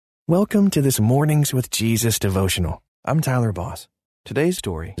Welcome to this Mornings with Jesus devotional. I'm Tyler Boss. Today's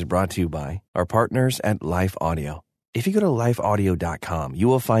story is brought to you by our partners at Life Audio. If you go to lifeaudio.com, you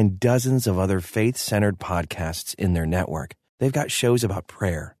will find dozens of other faith-centered podcasts in their network. They've got shows about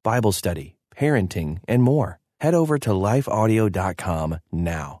prayer, Bible study, parenting, and more. Head over to lifeaudio.com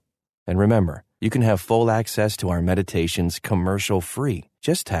now. And remember, you can have full access to our meditations commercial-free.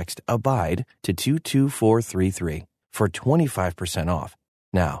 Just text ABIDE to 22433 for 25% off.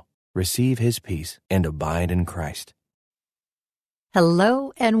 Now, receive His peace and abide in Christ.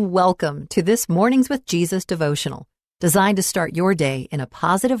 Hello and welcome to this Mornings with Jesus devotional, designed to start your day in a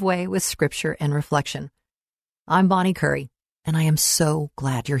positive way with scripture and reflection. I'm Bonnie Curry, and I am so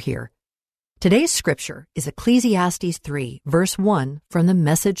glad you're here. Today's scripture is Ecclesiastes 3, verse 1 from the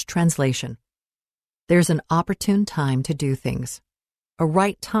Message translation. There's an opportune time to do things, a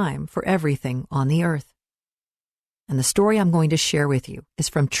right time for everything on the earth. And the story I'm going to share with you is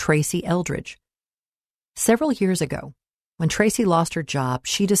from Tracy Eldridge. Several years ago, when Tracy lost her job,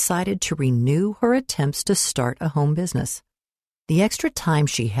 she decided to renew her attempts to start a home business. The extra time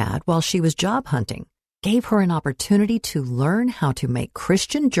she had while she was job hunting gave her an opportunity to learn how to make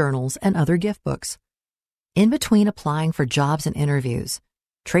Christian journals and other gift books. In between applying for jobs and interviews,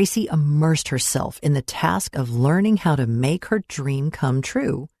 Tracy immersed herself in the task of learning how to make her dream come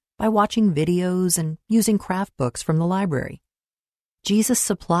true by watching videos and using craft books from the library. Jesus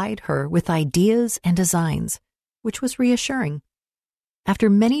supplied her with ideas and designs, which was reassuring. After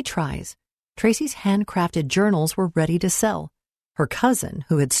many tries, Tracy's handcrafted journals were ready to sell. Her cousin,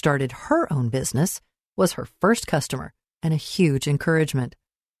 who had started her own business, was her first customer and a huge encouragement.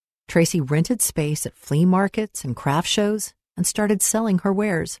 Tracy rented space at flea markets and craft shows and started selling her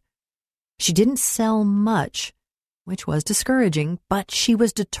wares. She didn't sell much, which was discouraging, but she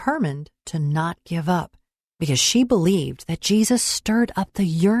was determined to not give up because she believed that Jesus stirred up the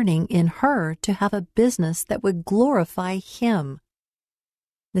yearning in her to have a business that would glorify Him.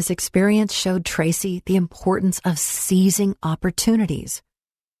 This experience showed Tracy the importance of seizing opportunities.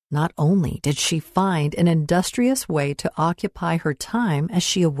 Not only did she find an industrious way to occupy her time as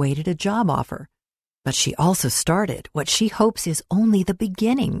she awaited a job offer, but she also started what she hopes is only the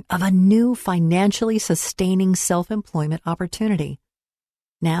beginning of a new financially sustaining self-employment opportunity.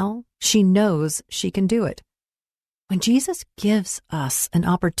 Now she knows she can do it. When Jesus gives us an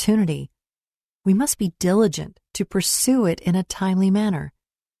opportunity, we must be diligent to pursue it in a timely manner,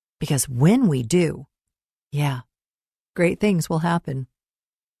 because when we do, great things will happen.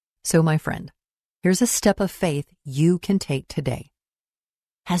 So, my friend, here's a step of faith you can take today.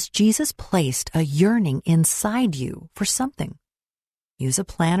 Has Jesus placed a yearning inside you for something? Use a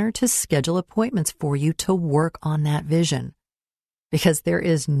planner to schedule appointments for you to work on that vision, because there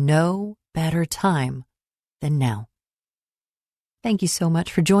is no better time than now. Thank you so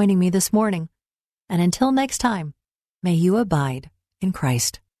much for joining me this morning, and until next time, may you abide in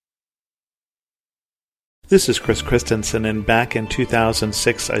Christ. This is Chris Christensen, and back in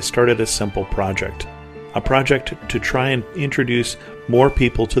 2006, I started a simple project. A project to try and introduce more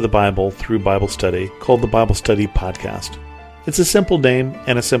people to the Bible through Bible study called the Bible Study Podcast. It's a simple name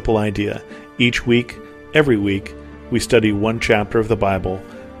and a simple idea. Each week, every week, we study one chapter of the Bible,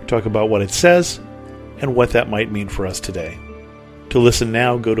 talk about what it says, and what that might mean for us today. To listen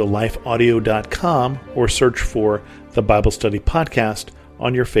now, go to lifeaudio.com or search for the Bible Study Podcast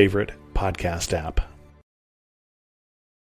on your favorite podcast app.